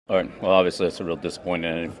All right. Well, obviously, it's a real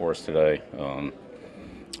disappointing ending for us today. There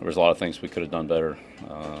was a lot of things we could have done better.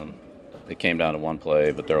 It came down to one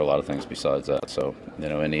play, but there are a lot of things besides that. So,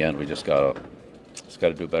 in the end, we just gotta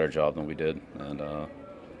do a better job than we did. And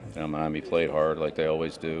Miami played hard like they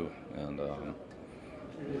always do, and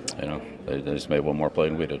they just made one more play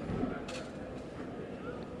than we did.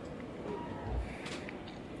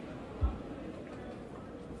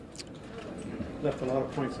 Left a lot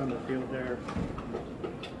of points on the field there.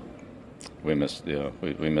 We missed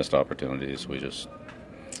opportunities. We just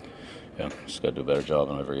got to do a better job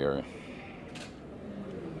in every area.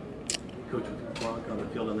 Coach, with Gronk on the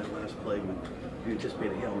field on that last play, would you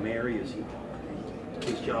anticipate a Hail Mary? His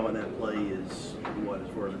job on that play is what, as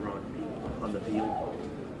far as Gronk on the field?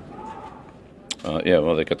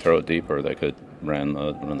 Well, they could throw it deep, or they could run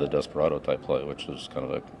the Desperado type play, which was kind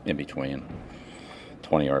of a in between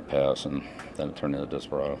 20-yard pass, and then it turned into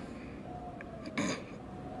Desperado.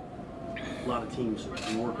 A lot of teams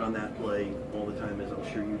work on that play all the time, as I'm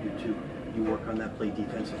sure you do too. You work on that play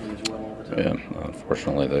defensively as well all the time? Yeah,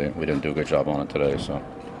 unfortunately, we didn't do a good job on it today, so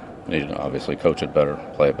we need to obviously coach it better,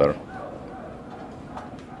 play it better.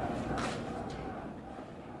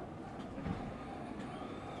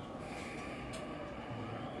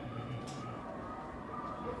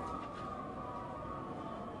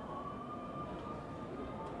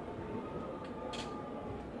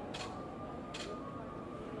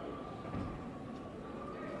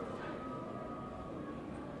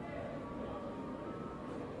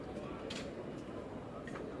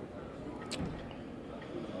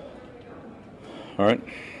 All right.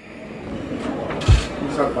 Can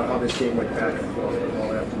you talk about how this game went back and forth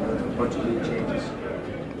all afternoon? A bunch of lead changes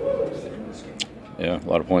in this game. Yeah, a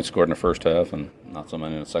lot of points scored in the first half and not so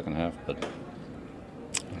many in the second half, but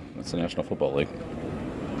that's the National Football League.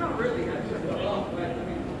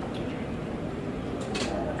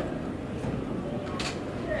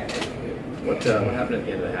 What happened at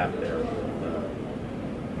the end of the half there?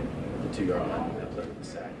 The 2-yard line that played with the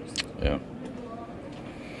sack. Yeah.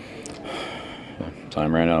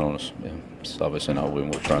 Time ran out on us. Yeah, it's obviously not what we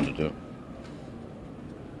were trying to do.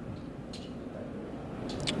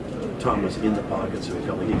 Tom was in the pocket, so he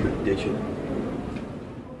felt like he couldn't ditch it.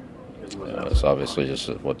 Yeah, it's obviously just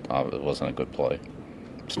it wasn't a good play.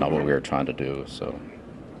 It's not what we were trying to do. So.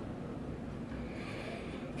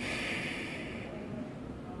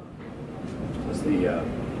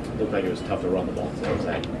 Looked like it was tough to run the ball. So was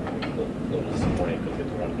that a little disappointing because get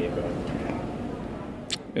the run game going?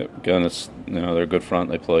 Yeah, again, they're a good front.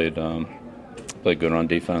 They played good on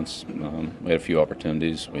defense. We had a few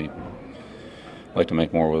opportunities. We like to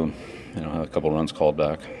make more with them. Had a couple runs called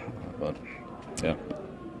back, but yeah,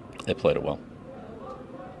 they played it well.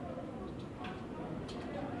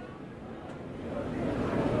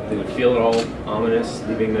 Did it feel at all ominous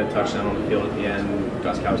leaving the touchdown on the field at the end?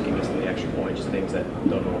 Gostkowski missing the extra point, just things that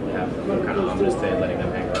don't normally happen. Kind of ominous today, letting them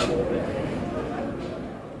hang around a little bit.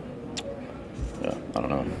 Yeah, I don't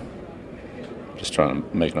know. Just trying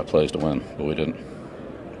to make enough plays to win, but we didn't.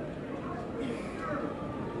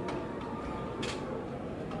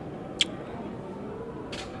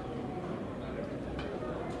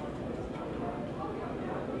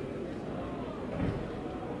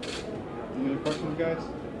 Any other questions, guys?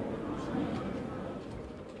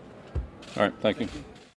 All right, thank you.